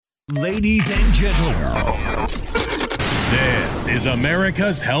Ladies and gentlemen, this is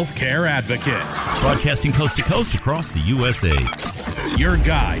America's Healthcare Advocate. Broadcasting coast to coast across the USA. Your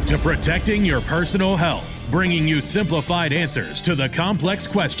guide to protecting your personal health, bringing you simplified answers to the complex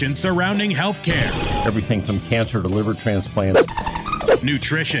questions surrounding healthcare. Everything from cancer to liver transplants.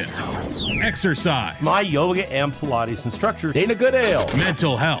 Nutrition, exercise, My yoga and Pilates instructor, Dana Goodale.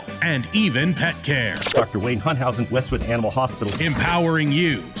 mental health, and even pet care. Dr. Wayne Hunthausen, Westwood Animal Hospital. Empowering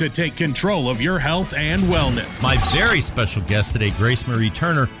you to take control of your health and wellness. My very special guest today, Grace Marie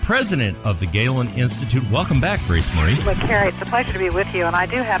Turner, president of the Galen Institute. Welcome back, Grace Marie. Well, Cary, it's a pleasure to be with you, and I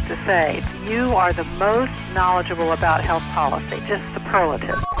do have to say, you are the most knowledgeable about health policy, just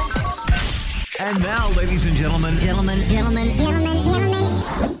superlative. And now, ladies and gentlemen,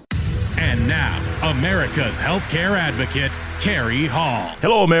 and now, America's Healthcare Advocate, Cary Hall.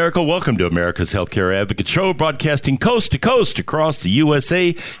 Hello, America. Welcome to America's Healthcare Advocate Show, broadcasting coast to coast across the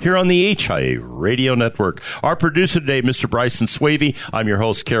USA here on the HIA Radio Network. Our producer today, Mr. Bryson Swavey. I'm your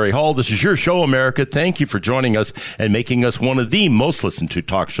host, Cary Hall. This is your show, America. Thank you for joining us and making us one of the most listened to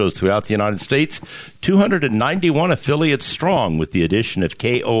talk shows throughout the United States. 291 affiliates strong with the addition of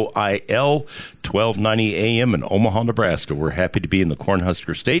KOIL 1290 AM in Omaha, Nebraska. We're happy to be in the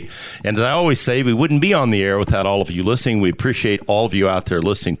Cornhusker State. And as I always say, we wouldn't be on the air without all of you listening. We appreciate all of you out there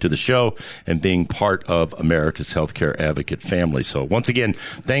listening to the show and being part of America's Healthcare Advocate family. So once again,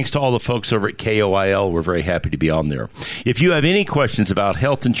 thanks to all the folks over at KOIL. We're very happy to be on there. If you have any questions about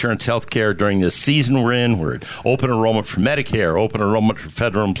health insurance, healthcare during this season we're in, we're at open enrollment for Medicare, open enrollment for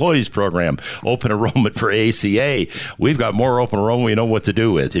Federal Employees Program, open enrollment for ACA. We've got more open enrollment we know what to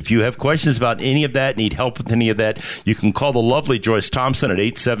do with. If you have questions about any of that, need help with any of that, you can call the lovely Joyce Thompson at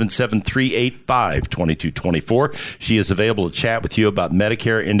 877-385-2224. She is available to chat with you about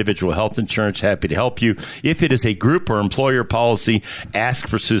Medicare, individual health insurance. Happy to help you. If it is a group or employer policy, ask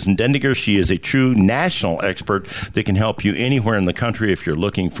for Susan Dendiger. She is a true national expert that can help you anywhere in the country if you're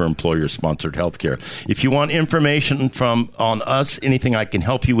looking for employer-sponsored health care. If you want information on us, anything I can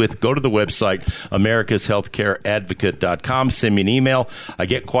help you with, go to the website, americashealthcareadvocate.com. Send me an email. I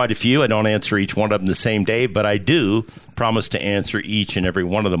get quite a few. I don't answer each one of them the same day, but I do promise to answer each and every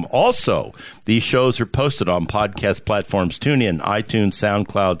one of them. Also, these shows are posted on podcast platforms, TuneIn, iTunes,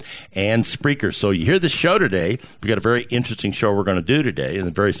 SoundCloud, and Spreaker. So you hear the show today. We've got a very interesting show we're going to do today and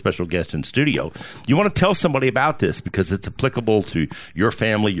a very special guest in studio. You want to tell somebody about this because it's applicable to your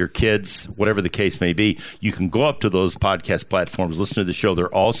family, your kids, whatever the case may be. You can go up to those podcast platforms, listen to the show.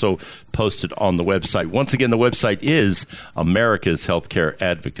 They're also posted on the website. Once again, the website is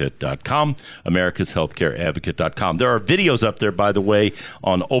americashealthcareadvocate.com, americashealthcareadvocate.com. There are videos up there, by the way,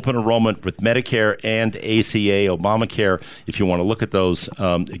 on open enrollment with Medicare and ACA, Obamacare. If you want to look at those,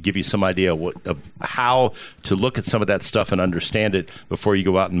 give you some idea of how to look at some of that stuff and understand it before you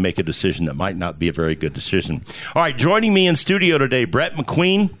go out and make a decision that might not be a very good decision. All right, joining me in studio today, Brett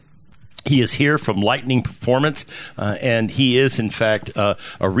McQueen. He is here from Lightning Performance, and he is, in fact, a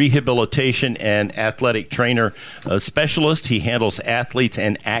rehabilitation and athletic trainer specialist. He handles athletes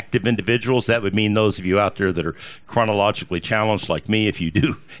and active individuals. That would mean those of you out there that are chronologically challenged like me. If you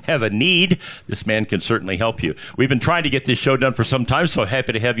do have a need, this man can certainly help you. We've been trying to get this show done for some time, so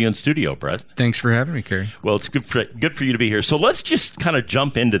happy to have you in studio, Brett. Thanks for having me, Cary. Well, it's good for you to be here. So let's just kind of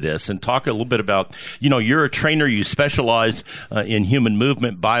jump into this and talk a little bit about, you're a trainer. You specialize in human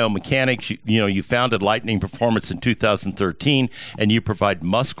movement, biomechanics. You founded Lightning Performance in 2013, and you provide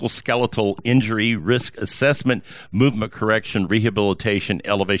musculoskeletal injury risk assessment, movement correction, rehabilitation,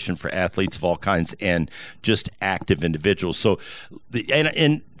 elevation for athletes of all kinds, and just active individuals. So,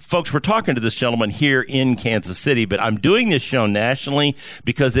 and folks, we're talking to this gentleman here in Kansas City, but I'm doing this show nationally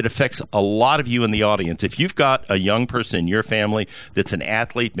because it affects a lot of you in the audience. If you've got a young person in your family that's an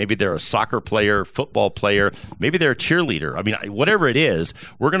athlete, maybe they're a soccer player, football player, maybe they're a cheerleader. I mean, whatever it is,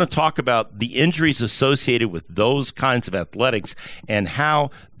 we're going to talk about the injuries associated with those kinds of athletics and how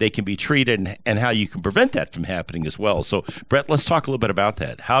they can be treated and how you can prevent that from happening as well. So, Brett, let's talk a little bit about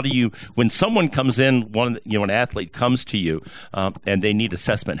that. How do you, when someone comes in, an athlete comes to you and they need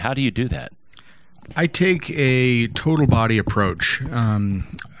assessment, how do you do that? I take a total body approach. I'm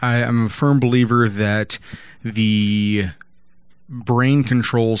a firm believer that the brain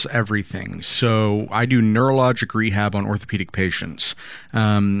controls everything. So I do neurologic rehab on orthopedic patients.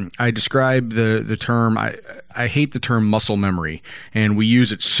 I describe the term, I hate the term muscle memory, and we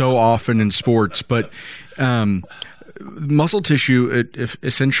use it so often in sports, but muscle tissue, it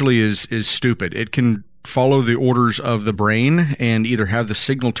essentially is stupid. It can follow the orders of the brain and either have the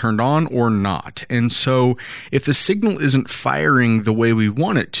signal turned on or not. And so if the signal isn't firing the way we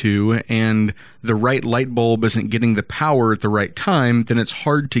want it to and the right light bulb isn't getting the power at the right time, then it's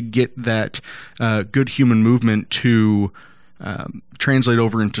hard to get that good human movement to translate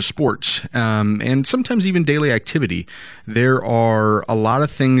over into sports and sometimes even daily activity. There are a lot of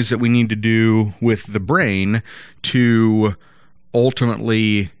things that we need to do with the brain to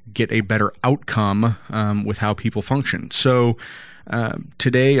ultimately get a better outcome with how people function. So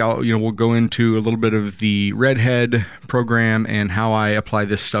today, we'll go into a little bit of the Redhead program and how I apply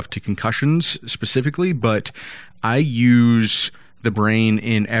this stuff to concussions specifically, but I use the brain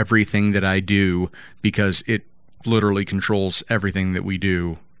in everything that I do because it literally controls everything that we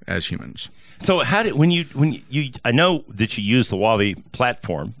do as humans. So when you I know that you use the Wavi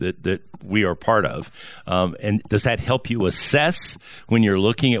platform that we are part of, and does that help you assess when you're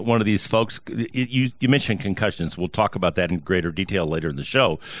looking at one of these folks? You mentioned concussions. We'll talk about that in greater detail later in the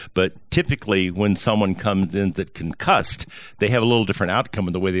show. But typically, when someone comes in that concussed, they have a little different outcome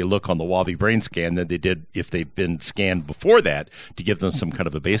in the way they look on the Wavi brain scan than they did if they've been scanned before that to give them some kind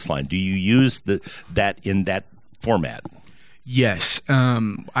of a baseline. Do you use that in that format? Yes.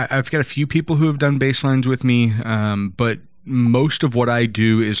 I've got a few people who have done baselines with me, but most of what I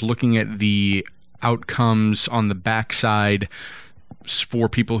do is looking at the outcomes on the backside for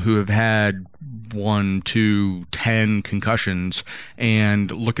people who have had 1, 2, 10 concussions and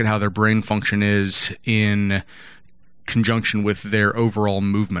look at how their brain function is in conjunction with their overall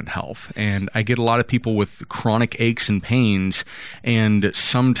movement health. And I get a lot of people with chronic aches and pains, and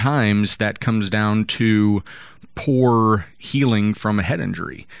sometimes that comes down to poor healing from a head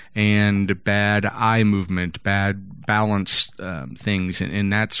injury and bad eye movement, bad balance things.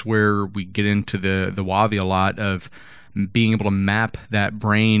 And that's where we get into the Wavi a lot of being able to map that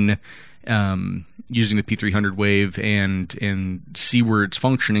brain using the P300 wave and see where it's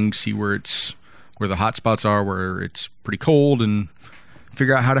functioning, see where the hot spots are, where it's pretty cold, and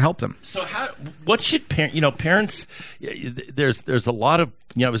figure out how to help them. So what should parents, there's a lot of,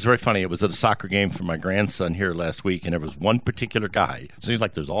 it was very funny. It was at a soccer game for my grandson here last week, and there was one particular guy. It seems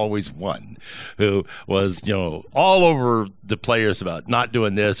like there's always one who was, all over the players about not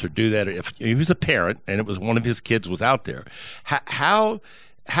doing this or do that. If he was a parent and it was one of his kids was out there, how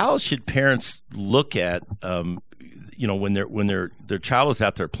should parents look at, when their child is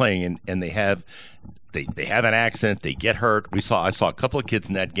out there playing and they have an accident, they get hurt. I saw a couple of kids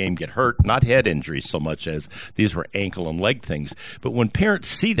in that game get hurt, not head injuries so much as these were ankle and leg things. But when parents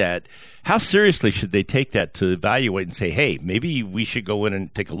see that, how seriously should they take that to evaluate and say, hey, maybe we should go in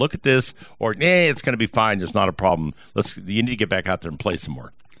and take a look at this, or it's going to be fine, there's not a problem. You need to get back out there and play some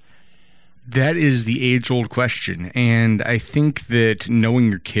more. That is the age-old question. And I think that knowing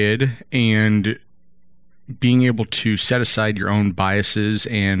your kid and being able to set aside your own biases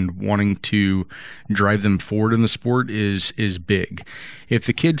and wanting to drive them forward in the sport is big. If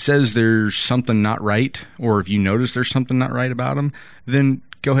the kid says there's something not right, or if you notice there's something not right about them, then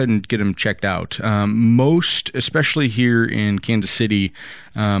go ahead and get them checked out. Most, especially here in Kansas City,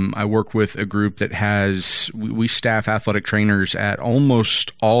 I work with a group that we staff athletic trainers at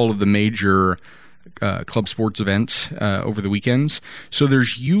almost all of the major club sports events over the weekends. So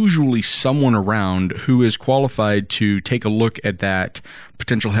there's usually someone around who is qualified to take a look at that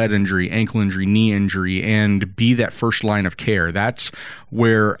potential head injury, ankle injury, knee injury, and be that first line of care. That's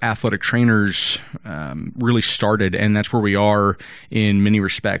where athletic trainers really started, and that's where we are in many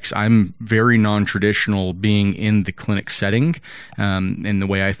respects. I'm very non-traditional being in the clinic setting in the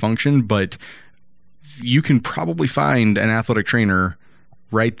way I function, but you can probably find an athletic trainer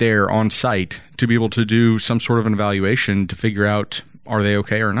right there on site to be able to do some sort of an evaluation to figure out are they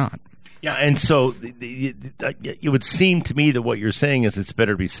okay or not. Yeah, and so it would seem to me that what you're saying is it's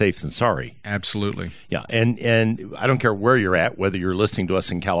better to be safe than sorry. Absolutely. Yeah, and I don't care where you're at, whether you're listening to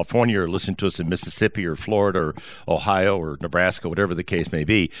us in California or listening to us in Mississippi or Florida or Ohio or Nebraska, whatever the case may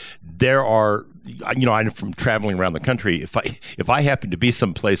be, there are, I'm from traveling around the country. If I happen to be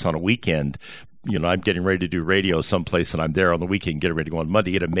someplace on a weekend, I'm getting ready to do radio someplace and I'm there on the weekend, getting ready to go on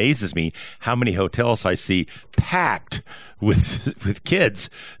Monday. It amazes me how many hotels I see packed with kids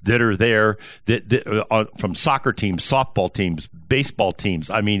that are there from soccer teams, softball teams, baseball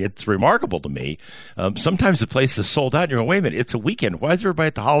teams. I mean, it's remarkable to me. Sometimes the place is sold out and you're going, wait a minute, it's a weekend. Why is everybody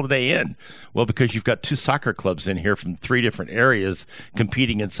at the Holiday Inn? Well, because you've got 2 soccer clubs in here from 3 different areas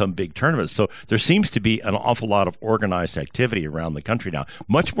competing in some big tournaments. So there seems to be an awful lot of organized activity around the country now,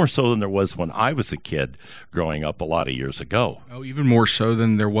 much more so than there was when I I was a kid growing up a lot of years ago. Oh, even more so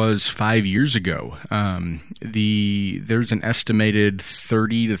than there was 5 years ago. There's an estimated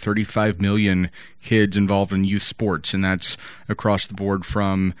 30 to 35 million kids involved in youth sports, and that's across the board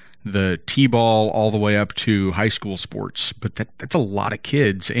from the T-ball all the way up to high school sports. But that's a lot of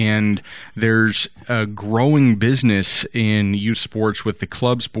kids, and there's a growing business in youth sports with the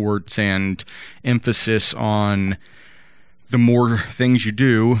club sports and emphasis on the more things you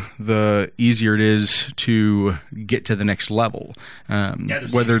do, the easier it is to get to the next level.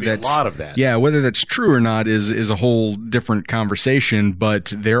 Whether that's a lot of that. Yeah, whether that's true or not is a whole different conversation.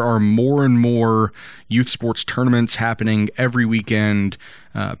 But there are more and more youth sports tournaments happening every weekend.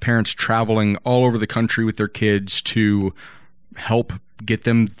 Parents traveling all over the country with their kids to help get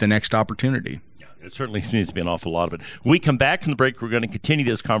them the next opportunity. It certainly seems to be an awful lot of it. When we come back from the break, we're going to continue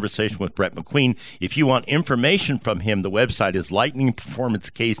this conversation with Brett McQueen. If you want information from him, the website is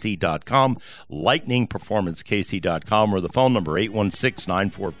lightningperformancekc.com, lightningperformancekc.com, or the phone number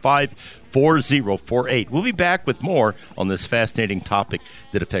 816-945-4048. We'll be back with more on this fascinating topic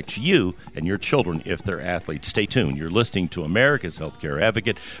that affects you and your children if they're athletes. Stay tuned. You're listening to America's Healthcare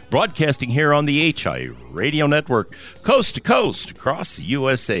Advocate, broadcasting here on the HI Radio Network, coast to coast across the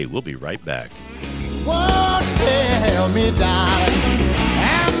USA. We'll be right back. Whoa, tell me, darling,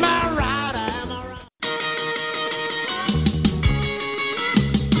 am I right, am I right?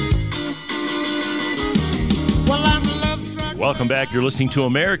 Well, I'm love-struck. Welcome back. You're listening to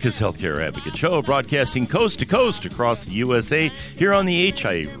America's Healthcare Advocate Show, broadcasting coast to coast across the USA here on the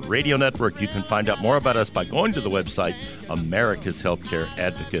HI Radio Network. You can find out more about us by going to the website,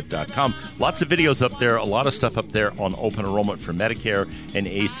 americashealthcareadvocate.com. Lots of videos up there, a lot of stuff up there on open enrollment for Medicare and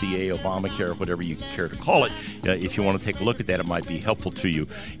ACA, Obamacare, whatever you care to call it. If you want to take a look at that, it might be helpful to you.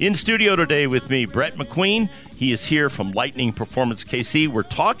 In studio today with me, Brett McQueen. He is here from Lightning Performance KC. We're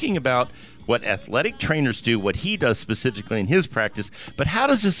talking about what athletic trainers do, what he does specifically in his practice, but how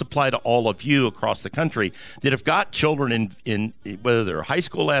does this apply to all of you across the country that have got children in whether they're high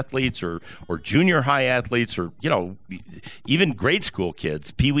school athletes or junior high athletes or, even grade school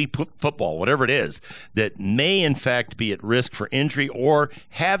kids, pee-wee football, whatever it is, that may in fact be at risk for injury or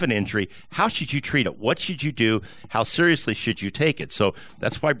have an injury. How should you treat it? What should you do? How seriously should you take it? So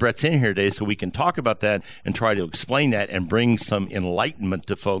that's why Brett's in here today, so we can talk about that and try to explain that and bring some enlightenment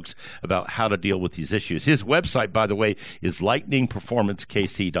to folks about how to deal with these issues. His website, by the way, is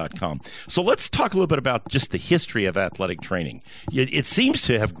lightningperformancekc.com. So let's talk a little bit about just the history of athletic training. It seems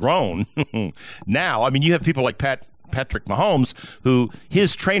to have grown now. I mean, you have people like Patrick Mahomes, who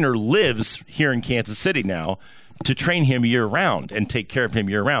his trainer lives here in Kansas City now to train him year-round and take care of him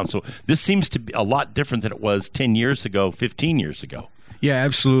year-round. So this seems to be a lot different than it was 10 years ago, 15 years ago. Yeah,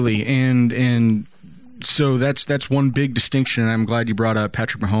 absolutely. And so that's one big distinction, and I'm glad you brought up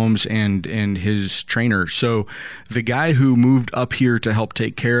Patrick Mahomes and his trainer. So the guy who moved up here to help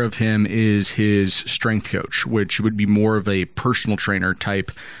take care of him is his strength coach, which would be more of a personal trainer type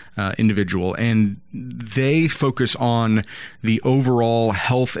individual, and they focus on the overall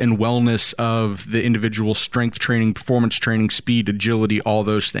health and wellness of the individual: strength training, performance training, speed, agility, all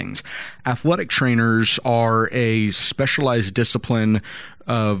those things. Athletic trainers are a specialized discipline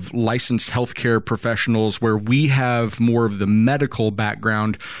of licensed healthcare professionals where we have more of the medical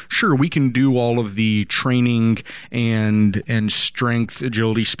background. Sure, we can do all of the training and strength,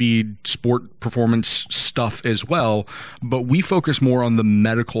 agility, speed, sport performance stuff as well, but we focus more on the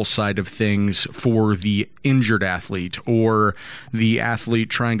medical side of things for the injured athlete or the athlete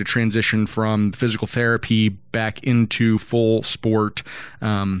trying to transition from physical therapy back into full sport.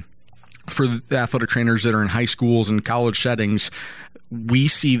 For the athletic trainers that are in high schools and college settings, we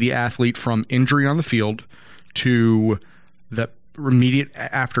see the athlete from injury on the field to the immediate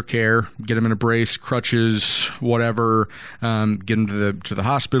aftercare, get them in a brace, crutches, whatever, get them to the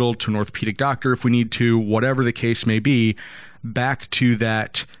hospital, to an orthopedic doctor if we need to, whatever the case may be, back to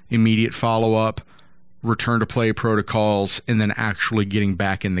that immediate follow-up, return to play protocols, and then actually getting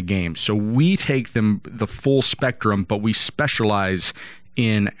back in the game. So we take them the full spectrum, but we specialize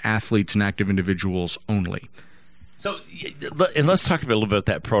in athletes and active individuals only. So, and let's talk a little bit about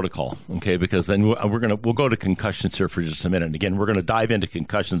that protocol, okay? Because then we'll go to concussions here for just a minute. And again, we're going to dive into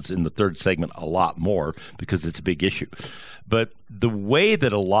concussions in the third segment a lot more because it's a big issue. But the way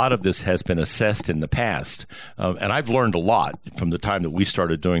that a lot of this has been assessed in the past, and I've learned a lot from the time that we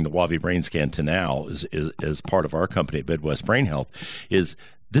started doing the WAVI brain scan to now as part of our company at Midwest Brain Health, is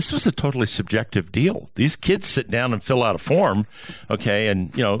this was a totally subjective deal. These kids sit down and fill out a form, okay,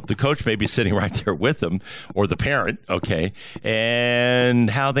 and, you know, the coach may be sitting right there with them, or the parent, okay, and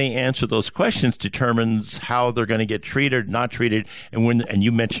how they answer those questions determines how they're going to get treated, not treated, and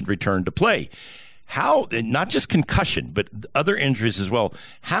you mentioned return to play. How, not just concussion, but other injuries as well,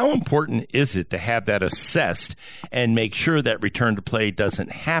 how important is it to have that assessed and make sure that return to play doesn't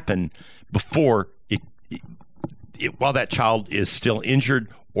happen before while that child is still injured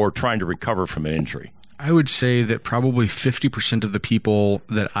or trying to recover from an injury? I would say that probably 50% of the people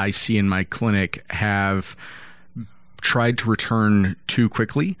that I see in my clinic have tried to return too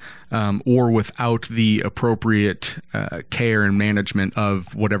quickly or without the appropriate care and management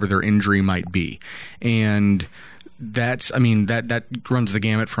of whatever their injury might be. And that runs the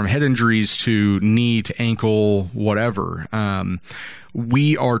gamut from head injuries to knee to ankle, whatever.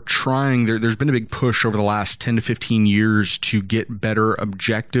 We are trying, there's been a big push over the last 10 to 15 years to get better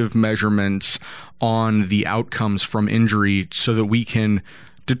objective measurements on the outcomes from injury so that we can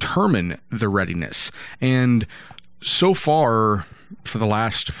determine the readiness. And so far, for the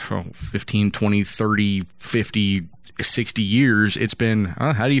last 15, 20, 30, 50, 60 years, it's been,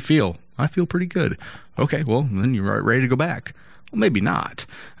 how do you feel? I feel pretty good. Okay, well, then you're ready to go back. Well, maybe not.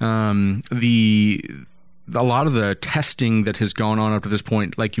 A lot of the testing that has gone on up to this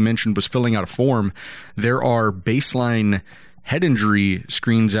point, like you mentioned, was filling out a form. There are baseline head injury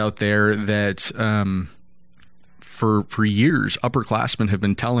screens out there that for years, upperclassmen have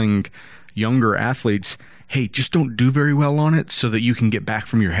been telling younger athletes, hey, just don't do very well on it so that you can get back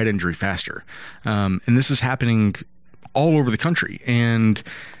from your head injury faster. And this is happening all over the country. And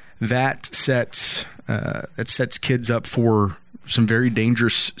that sets kids up for some very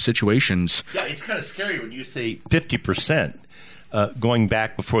dangerous situations. Yeah, it's kind of scary when you say 50% going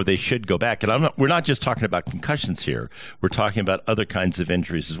back before they should go back. And we're not just talking about concussions here. We're talking about other kinds of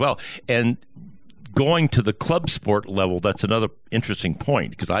injuries as well. And going to the club sport level, that's another interesting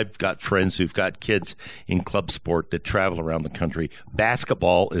point, because I've got friends who've got kids in club sport that travel around the country.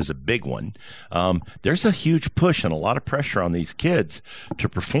 Basketball is a big one. There's a huge push and a lot of pressure on these kids to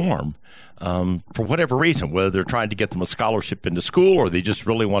perform for whatever reason, whether they're trying to get them a scholarship into school or they just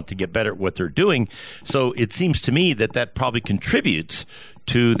really want to get better at what they're doing. So it seems to me that probably contributes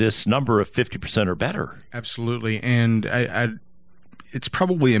to this number of 50% or better. Absolutely. And it's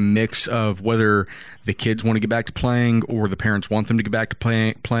probably a mix of whether the kids want to get back to playing or the parents want them to get back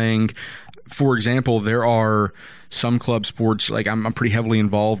to playing. For example, there are some club sports, like I'm pretty heavily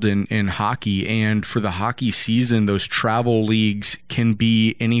involved in hockey, and for the hockey season, those travel leagues can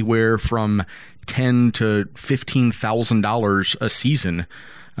be anywhere from $10,000 to $15,000 a season.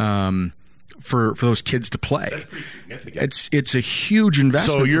 For those kids to play. That's pretty significant. It's a huge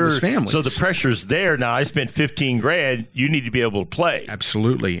investment for those families. So the pressure's there. Now I spent $15,000. You need to be able to play.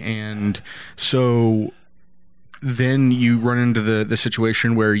 Absolutely. And so then you run into the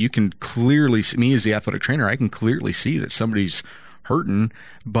situation where you can clearly see, me as the athletic trainer, I can clearly see that somebody's hurting,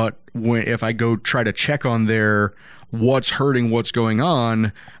 but if I go try to check on their what's hurting, what's going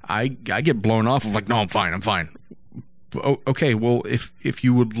on, I get blown off of like, no, I'm fine. Okay, well, if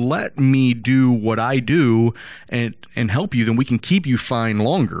you would let me do what I do and help you, then we can keep you fine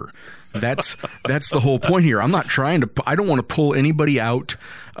longer. That's the whole point here. I'm not trying to. I don't want to pull anybody out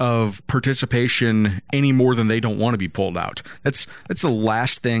of participation any more than they don't want to be pulled out. That's the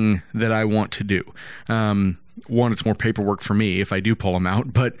last thing that I want to do. One, it's more paperwork for me if I do pull them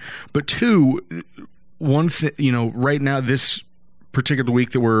out. But two, one thing, right now this particular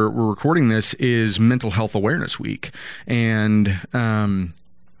week that we're recording this is Mental Health Awareness Week, and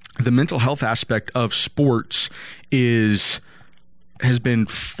the mental health aspect of sports has been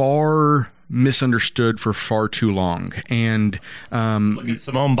far misunderstood for far too long. And look at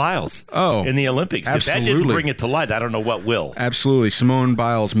Simone Biles in the Olympics. Absolutely. If that didn't bring it to light, I don't know what will. Absolutely. Simone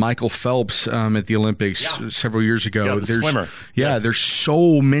Biles, Michael Phelps at the Olympics several years ago. Yeah, the swimmer. Yeah, there's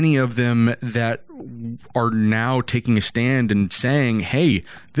so many of them that are now taking a stand and saying, hey,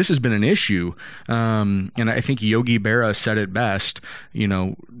 this has been an issue. And I think Yogi Berra said it best.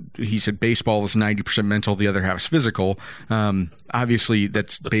 He said baseball is 90% mental, the other half is physical. Obviously,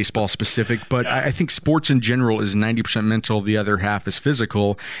 that's baseball specific, but I think sports in general is 90% mental, the other half is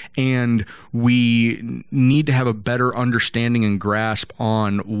physical. And we need to have a better understanding and grasp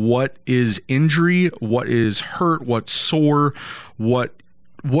on what is injury, what is hurt, what's sore, what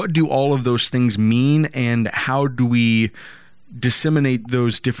do all of those things mean, and how do we disseminate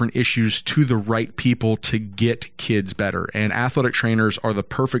those different issues to the right people to get kids better. And athletic trainers are the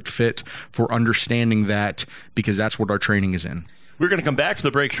perfect fit for understanding that, because that's what our training is in. We're going to come back to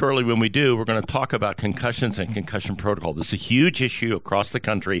the break shortly. When we do, we're going to talk about concussions and concussion protocol. This is a huge issue across the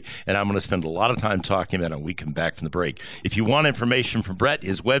country, and I'm going to spend a lot of time talking about it when we come back from the break. If you want information from Brett,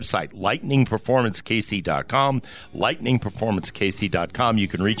 his website, lightningperformancekc.com, lightningperformancekc.com. You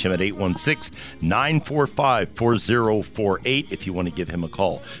can reach him at 816-945-4048 if you want to give him a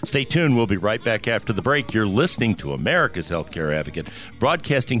call. Stay tuned. We'll be right back after the break. You're listening to America's Healthcare Advocate,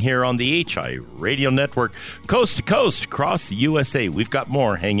 broadcasting here on the HI Radio Network, coast to coast across the USA. We've got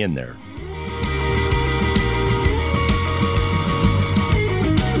more. Hang in there.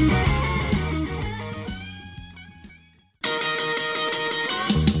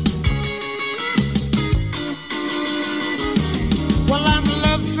 Well, I'm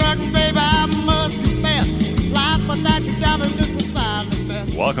love-struck, baby, I must confess. Life without you, darling, is a silent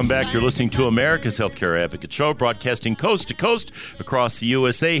mess. Welcome back. You're listening to America's Healthcare Advocate Show, broadcasting coast to coast across the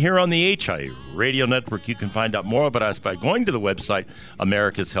USA here on the HI Radio Network. You can find out more about us by going to the website,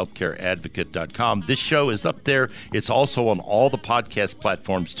 americashealthcareadvocate.com. This show is up there. It's also on all the podcast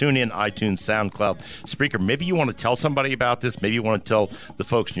platforms, TuneIn, iTunes, SoundCloud, Spreaker. Maybe you want to tell somebody about this. Maybe you want to tell the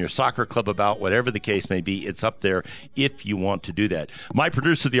folks in your soccer club about whatever the case may be. It's up there if you want to do that. My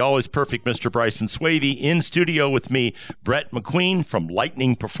producer, the always perfect Mr. Bryson Swavey, in studio with me, Brett McQueen from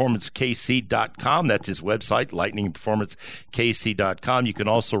lightningperformancekc.com. That's his website, lightningperformancekc.com. You can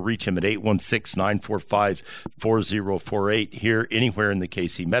also reach him at 816-945-4048 here anywhere in the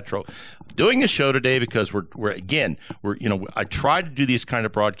KC Metro. Doing the show today because we're I try to do these kind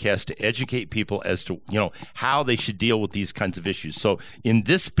of broadcasts to educate people as to, how they should deal with these kinds of issues. So in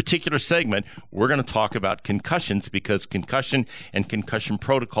this particular segment, we're going to talk about concussions because concussion and concussion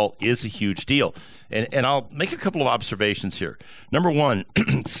protocol is a huge deal. And I'll make a couple of observations here. Number one,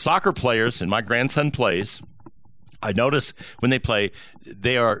 soccer players, and my grandson plays, I notice when they play,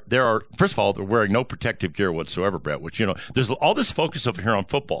 first of all, they're wearing no protective gear whatsoever, Brett, which, there's all this focus over here on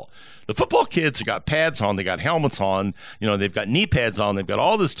football. The football kids have got pads on, they got helmets on, they've got knee pads on, they've got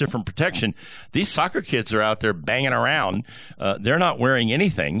all this different protection. These soccer kids are out there banging around. They're not wearing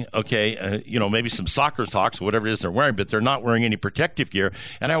anything, okay? Maybe some soccer socks or whatever it is they're wearing, but they're not wearing any protective gear.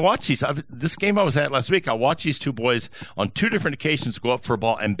 And I watch this game I was at last week, I watched these two boys on two different occasions go up for a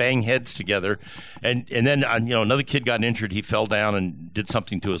ball and bang heads together. And then, another kid got injured. He fell down and did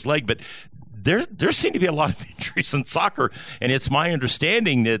something to his leg. But there seem to be a lot of injuries in soccer, and it's my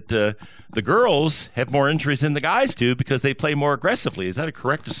understanding that the girls have more injuries than the guys do because they play more aggressively. Is that a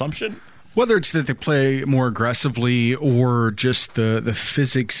correct assumption? Whether it's that they play more aggressively or just the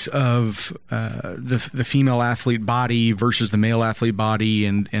physics of the female athlete body versus the male athlete body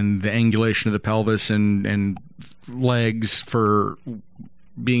and the angulation of the pelvis and legs for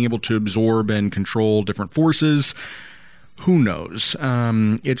being able to absorb and control different forces, who knows?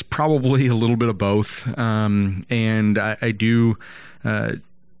 It's probably a little bit of both. And I do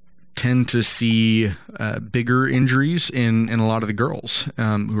tend to see bigger injuries in a lot of the girls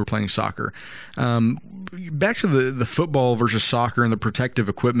who are playing soccer. Back to the football versus soccer and the protective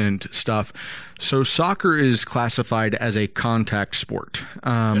equipment stuff. So soccer is classified as a contact sport,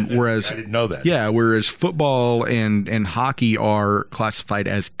 whereas I didn't know that. Yeah, whereas football and hockey are classified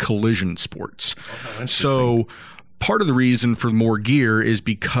as collision sports. Oh, so part of the reason for more gear is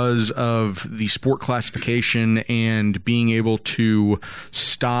because of the sport classification and being able to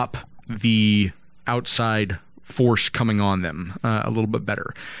stop the outside force coming on them a little bit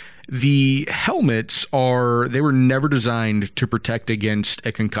better. The helmets they were never designed to protect against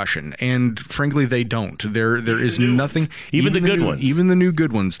a concussion, and frankly, they don't. There is nothing. Even the good ones. Even the new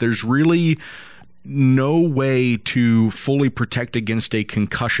good ones. There's really no way to fully protect against a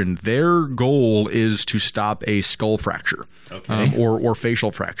concussion. Their goal is to stop a skull fracture, or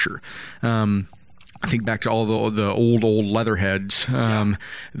facial fracture. I think back to all the old leatherheads.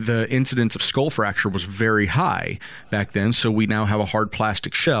 The incidence of skull fracture was very high back then, so we now have a hard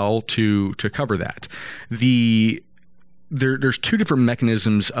plastic shell to cover that. There's two different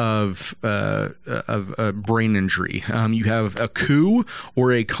mechanisms of brain injury. You have a coup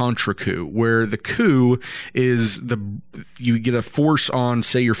or a contra coup, where the coup is you get a force on,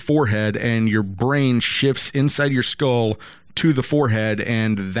 say, your forehead, and your brain shifts inside your skull to the forehead,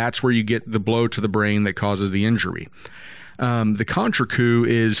 and that's where you get the blow to the brain that causes the injury. The contra coup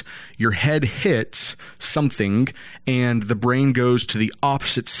is your head hits something and the brain goes to the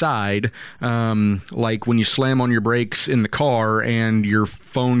opposite side, like when you slam on your brakes in the car and your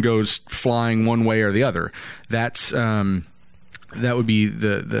phone goes flying one way or the other. That would be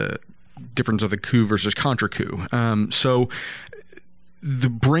the difference of the coup versus contra coup. So the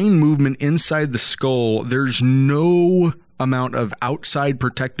brain movement inside the skull, there's no amount of outside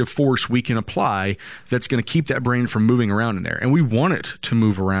protective force we can apply that's going to keep that brain from moving around in there. And we want it to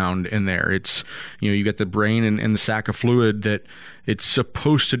move around in there. It's, you got the brain and the sac of fluid that it's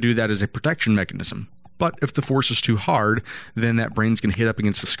supposed to do that as a protection mechanism. But if the force is too hard, then that brain's going to hit up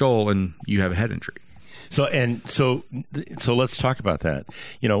against the skull and you have a head injury. So let's talk about that.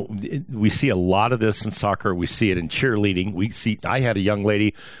 We see a lot of this in soccer. We see it in cheerleading. I had a young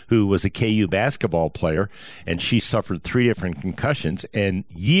lady who was a KU basketball player, and she suffered 3 different concussions. And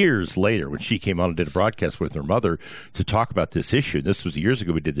years later, when she came on and did a broadcast with her mother to talk about this issue, this was years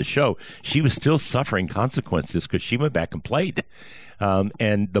ago we did the show, she was still suffering consequences because she went back and played.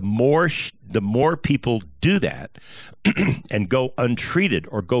 And the more people do that and go untreated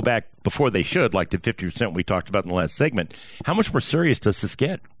or go back before they should, like the 50% we talked about in the last segment, how much more serious does this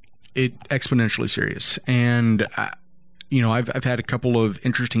get? It exponentially serious. And, I've had a couple of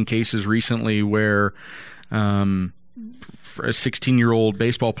interesting cases recently where for a 16-year-old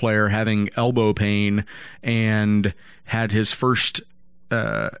baseball player having elbow pain and had his first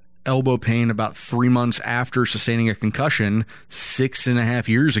elbow pain about 3 months after sustaining a concussion 6.5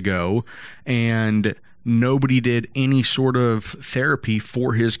 years ago, and nobody did any sort of therapy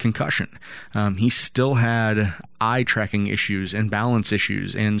for his concussion. He still had eye tracking issues and balance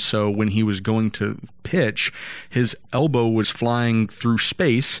issues, and so when he was going to pitch, his elbow was flying through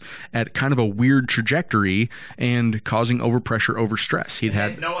space at kind of a weird trajectory and causing overpressure, overstress. He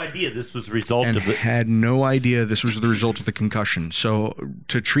had no idea this was the result of the... had no idea this was the result of the concussion. So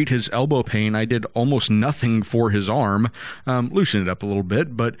to treat his elbow pain, I did almost nothing for his arm, loosened it up a little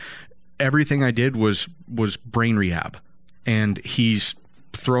bit, but everything I did was brain rehab, and he's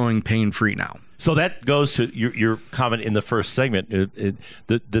throwing pain-free now. So that goes to your comment in the first segment,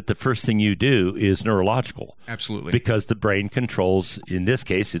 that the first thing you do is neurological. Absolutely. Because the brain controls, in this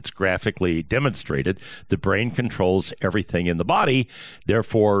case, it's graphically demonstrated, the brain controls everything in the body.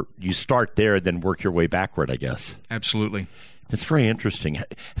 Therefore, you start there and then work your way backward, I guess. Absolutely. That's very interesting.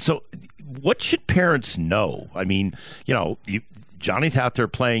 So what should parents know? I mean, Johnny's out there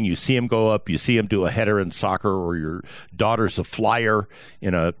playing. You see him go up. You see him do a header in soccer, or your daughter's a flyer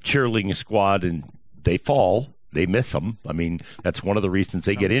in a cheerleading squad, and they fall. They miss them. I mean, that's one of the reasons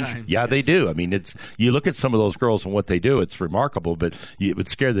they get injured. Yeah, yes. They do. I mean, you look at some of those girls and what they do, it's remarkable, but it would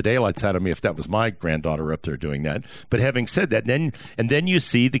scare the daylights out of me if that was my granddaughter up there doing that. But having said that, then you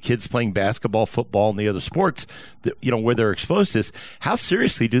see the kids playing basketball, football, and the other sports that, where they're exposed to this. How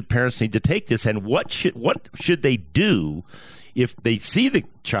seriously do parents need to take this, and what should they do if they see the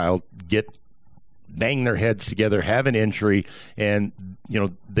child bang their heads together, have an injury, and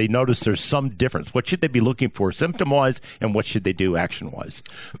they notice there's some difference? What should they be looking for symptom-wise, and what should they do action-wise?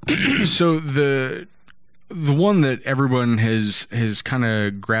 So the one that everyone has kind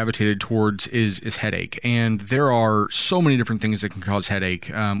of gravitated towards is headache, and there are so many different things that can cause headache.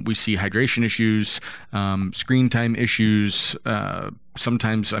 We see hydration issues, screen time issues.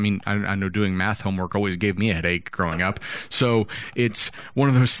 Sometimes, I know doing math homework always gave me a headache growing up, so it's one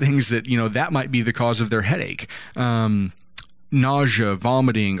of those things that that might be the cause of their headache. Nausea,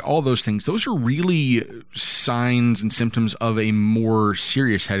 vomiting, all those things, those are really signs and symptoms of a more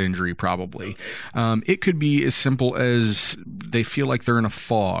serious head injury, probably. It could be as simple as they feel like they're in a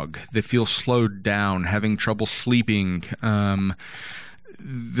fog, they feel slowed down, having trouble sleeping,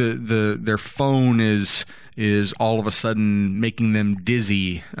 their phone is all of a sudden making them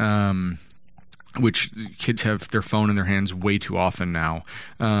dizzy, which kids have their phone in their hands way too often now.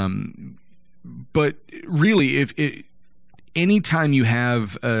 But really, anytime you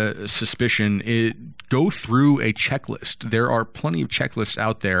have a suspicion, go through a checklist. There are plenty of checklists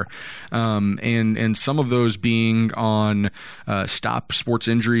out there, and some of those being on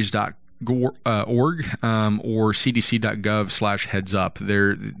stopsportsinjuries.org or cdc.gov/heads-up.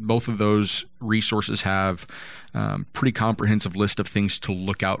 Both of those resources have pretty comprehensive list of things to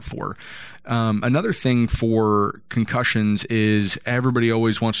look out for. Another thing for concussions is everybody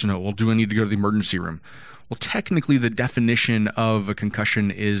always wants to know, well, do I need to go to the emergency room? Well, technically, the definition of a concussion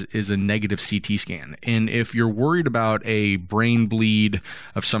is a negative CT scan. And if you're worried about a brain bleed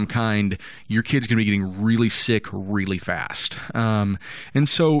of some kind, your kid's going to be getting really sick really fast. And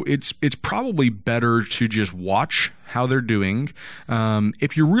so it's probably better to just watch how they're doing.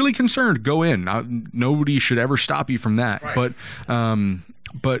 If you're really concerned, go in. Nobody should ever stop you from that. Right.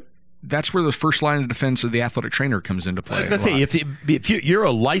 But that's where the first line of defense of the athletic trainer comes into play. I was going to say, if you're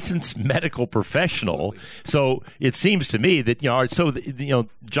a licensed medical professional, so it seems to me that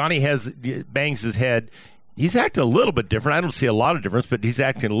Johnny bangs his head. He's acting a little bit different. I don't see a lot of difference, but he's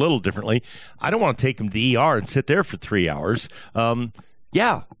acting a little differently. I don't want to take him to the ER and sit there for 3 hours.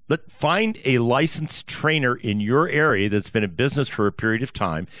 Yeah. Find a licensed trainer in your area that's been in business for a period of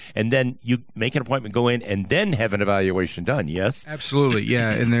time, and then you make an appointment, go in, and then have an evaluation done. Yes? Absolutely,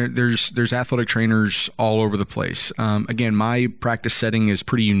 yeah. And there's athletic trainers all over the place. Again, my practice setting is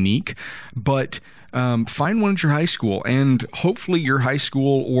pretty unique, but find one at your high school, and hopefully your high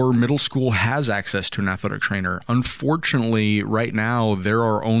school or middle school has access to an athletic trainer. Unfortunately, right now, there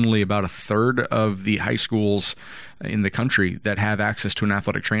are only about a third of the high schools in the country that have access to an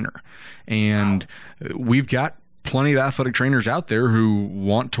athletic trainer. And we've got plenty of athletic trainers out there who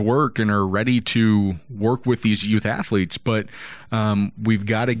want to work and are ready to work with these youth athletes, but we've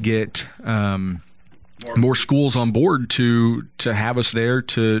got to get more schools on board to have us there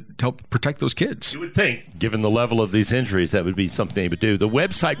to help protect those kids. You would think, given the level of these injuries, that would be something they would do. The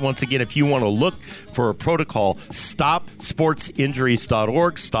website, once again, if you want to look for a protocol,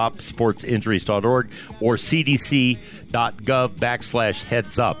 stopsportsinjuries.org, stopsportsinjuries.org, or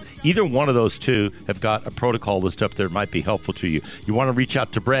cdc.gov/heads up. Either one of those two have got a protocol list up there that might be helpful to you. You want to reach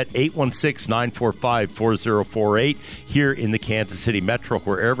out to Brett, 816-945-4048, here in the Kansas City Metro,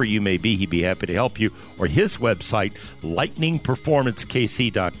 wherever you may be. He'd be happy to help you. Or his website,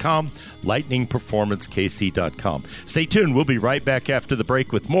 lightningperformancekc.com, lightningperformancekc.com. Stay tuned. We'll be right back after the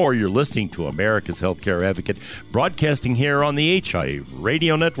break with more. You're listening to America's Healthcare Advocate, broadcasting here on the HIA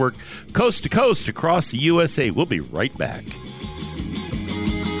Radio Network, coast to coast across the USA. We'll be right back.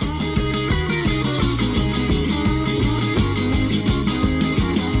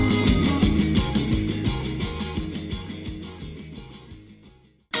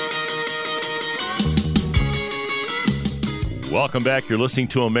 Welcome back. You're listening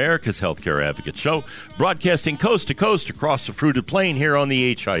to America's Healthcare Advocate Show, broadcasting coast to coast across the fruited plain here on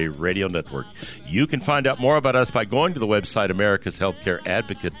the HIA Radio Network. You can find out more about us by going to the website,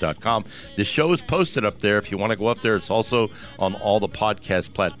 americashealthcareadvocate.com. This show is posted up there. If you want to go up there, it's also on all the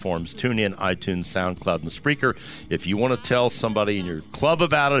podcast platforms, TuneIn, iTunes, SoundCloud, and Spreaker. If you want to tell somebody in your club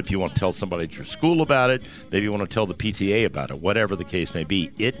about it, if you want to tell somebody at your school about it, maybe you want to tell the PTA about it, whatever the case may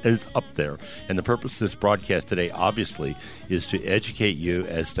be, it is up there. And the purpose of this broadcast today, obviously, is to educate you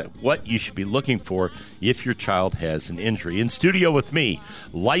as to what you should be looking for if your child has an injury. In studio with me,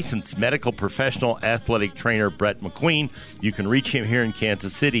 licensed medical professional athletic trainer Brett McQueen. You can reach him here in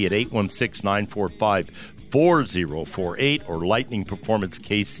Kansas City at 816-945-4048 or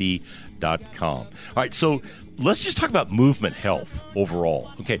lightningperformancekc.com. All right, so let's just talk about movement health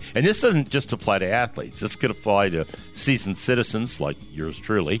overall, okay? And this doesn't just apply to athletes. This could apply to seasoned citizens like yours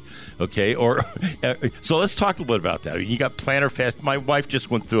truly, okay? Or so let's talk a little bit about that. You got plantar fasciitis. My wife just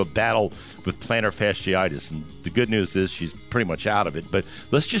went through a battle with plantar fasciitis, and the good news is she's pretty much out of it. But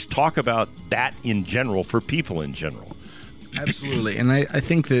let's just talk about that in general for people in general. Absolutely. And I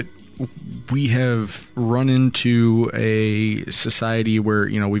think that we have run into a society where,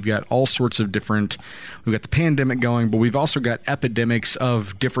 you know, we've got all sorts of different, we've got the pandemic going, but we've also got epidemics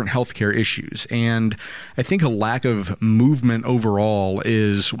of different healthcare issues. And I think a lack of movement overall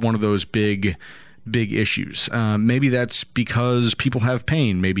is one of those big issues. Maybe that's because people have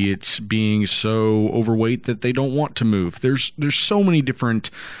pain. Maybe it's being so overweight that they don't want to move. There's so many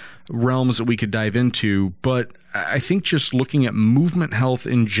different realms that we could dive into, but I think just looking at movement health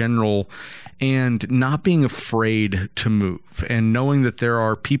in general and not being afraid to move and knowing that there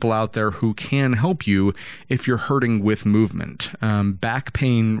are people out there who can help you if you're hurting with movement. Back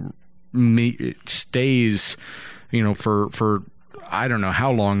pain stays, you know, for I don't know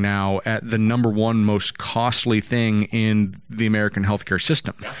how long now at the number one most costly thing in the American healthcare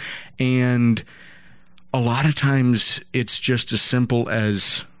system. Yeah. And a lot of times it's just as simple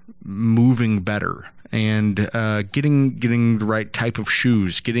as moving better and getting the right type of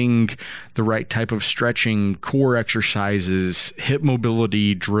shoes, getting the right type of stretching, core exercises, hip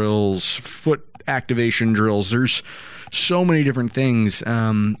mobility drills, foot activation drills. There's so many different things.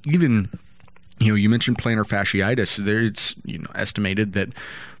 Even, you know, you mentioned plantar fasciitis. It's, you know, estimated that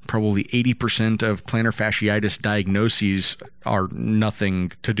probably 80% of plantar fasciitis diagnoses are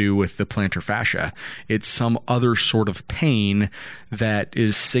nothing to do with the plantar fascia. It's some other sort of pain that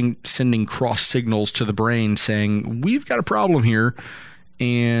is sending cross signals to the brain saying, we've got a problem here.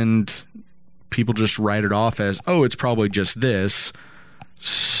 And people just write it off as, oh, it's probably just this.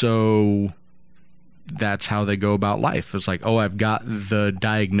 So that's how they go about life. It's like, oh, I've got the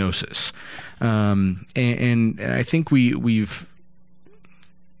diagnosis. And I think we've,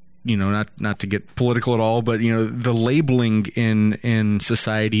 you know, not to get political at all, but, you know, the labeling in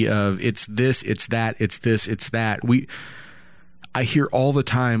society of it's this, it's that, it's this, it's that. I hear all the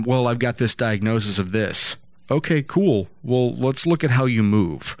time, well, I've got this diagnosis of this. Okay, cool. Well, let's look at how you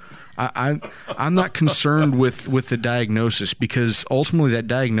move. I'm not concerned with the diagnosis, because ultimately that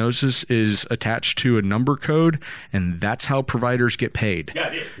diagnosis is attached to a number code, and that's how providers get paid. Yeah,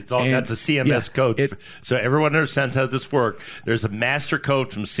 it is. It's all that's a CMS code. So everyone understands how this works. There's a master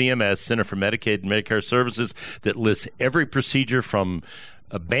code from CMS, Center for Medicaid and Medicare Services, that lists every procedure from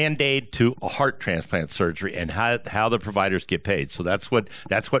a Band-Aid to a heart transplant surgery and how the providers get paid. So that's what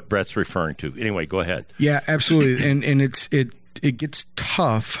Brett's referring to. Anyway, go ahead. Yeah, absolutely. and it gets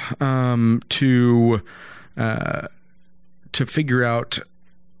tough to figure out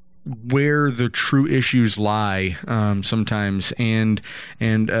where the true issues lie sometimes. And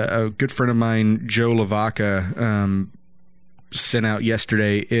a good friend of mine, Joe Lavaca, sent out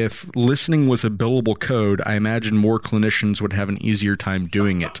yesterday, if listening was a billable code, I imagine more clinicians would have an easier time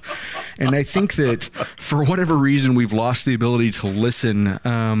doing it. And I think that for whatever reason, we've lost the ability to listen,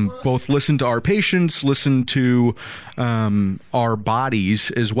 both listen to our patients, listen to our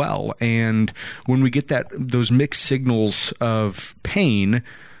bodies as well. And when we get those mixed signals of pain,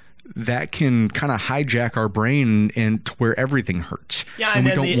 that can kind of hijack our brain and to where everything hurts. Yeah, and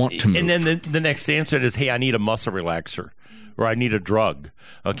we don't want to move. And then the next answer is, hey, I need a muscle relaxer, or I need a drug.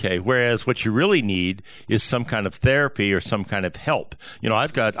 Okay. Whereas what you really need is some kind of therapy or some kind of help. You know,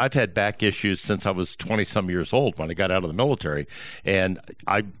 I've had back issues since I was 20 some years old when I got out of the military, and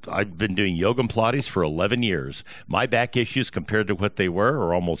I've been doing yoga and Pilates for 11 years. My back issues compared to what they were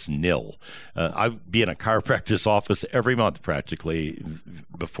are almost nil. I'd be in a chiropractor's office every month practically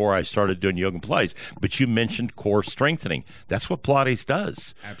before I started doing yoga and Pilates. But you mentioned core strengthening. That's what Pilates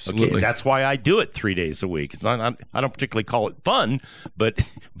does. Absolutely. Okay? That's why I do it 3 days a week. I don't particularly call it fun,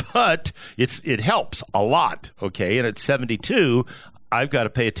 but it helps a lot. Okay. And at 72, I've got to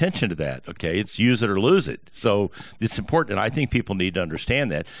pay attention to that. Okay. It's use it or lose it. So it's important. And I think people need to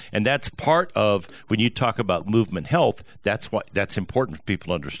understand that. And that's part of when you talk about movement health, that's important for people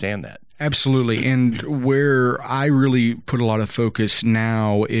to understand that. Absolutely. And where I really put a lot of focus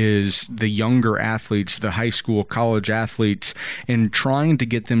now is the younger athletes, the high school, college athletes, and trying to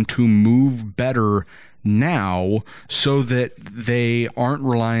get them to move better now so that they aren't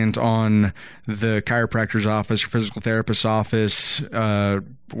reliant on the chiropractor's office or physical therapist's office or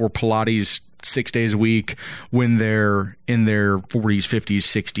Pilates 6 days a week when they're in their 40s,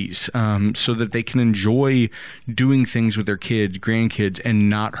 50s, 60s, so that they can enjoy doing things with their kids, grandkids, and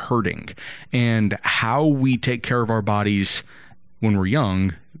not hurting. And how we take care of our bodies when we're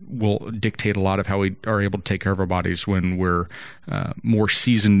young will dictate a lot of how we are able to take care of our bodies when we're more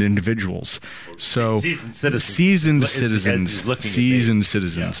seasoned individuals. So seasoned citizens.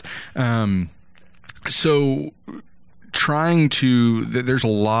 So there's a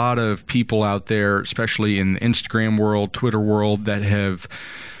lot of people out there, especially in the Instagram world, Twitter world, that have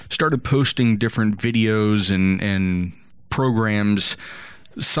started posting different videos and programs.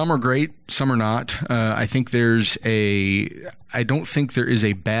 Some are great, some are not. I don't think there is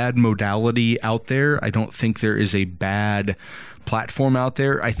a bad modality out there. I don't think there is a bad platform out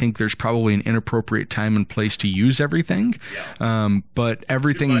there. I think there's probably an inappropriate time and place to use everything. Yeah. But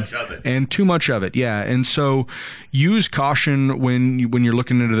everything too much of it. Yeah. And so use caution when you're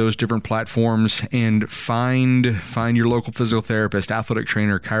looking into those different platforms, and find your local physical therapist, athletic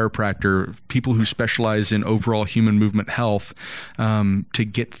trainer, chiropractor, people who specialize in overall human movement health, to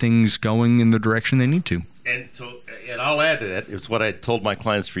get things going in the direction they need to. And I'll add to that. It's what I told my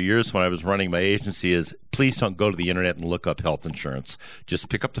clients for years when I was running my agency is, please don't go to the internet and look up health insurance. Just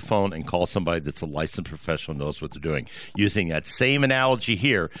pick up the phone and call somebody that's a licensed professional, knows what they're doing. Using that same analogy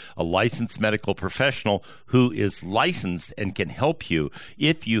here, a licensed medical professional who is licensed and can help you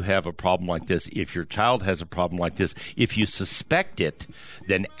if you have a problem like this, if your child has a problem like this. If you suspect it,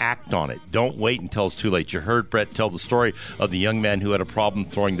 then act on it. Don't wait until it's too late. You heard Brett tell the story of the young man who had a problem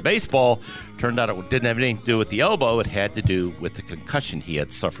throwing the baseball. Turned out it didn't have anything to do with the elbow. It had to do with the concussion he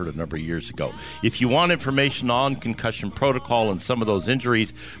had suffered a number of years ago. If you want information on concussion protocol and some of those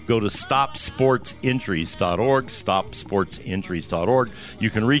injuries, go to stopsportsinjuries.org, stopsportsinjuries.org. You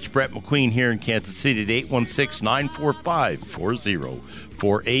can reach Brett McQueen here in Kansas City at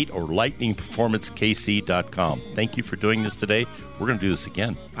 816-945-4048 or lightningperformancekc.com. Thank you for doing this today. We're going to do this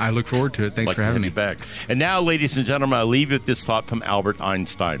again. I look forward to it. Thanks for having me back. And now, ladies and gentlemen, I leave you with this thought from Albert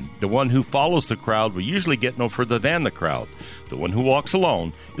Einstein. The one who follows the crowd will usually get no further than the crowd. The one who walks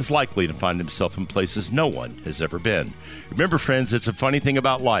alone is likely to find himself in places no one has ever been. Remember, friends, it's a funny thing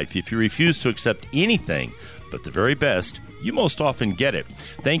about life. If you refuse to accept anything but the very best, you most often get it.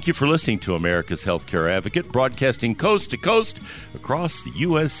 Thank you for listening to America's Healthcare Advocate, broadcasting coast to coast across the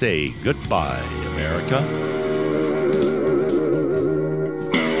USA. Goodbye, America.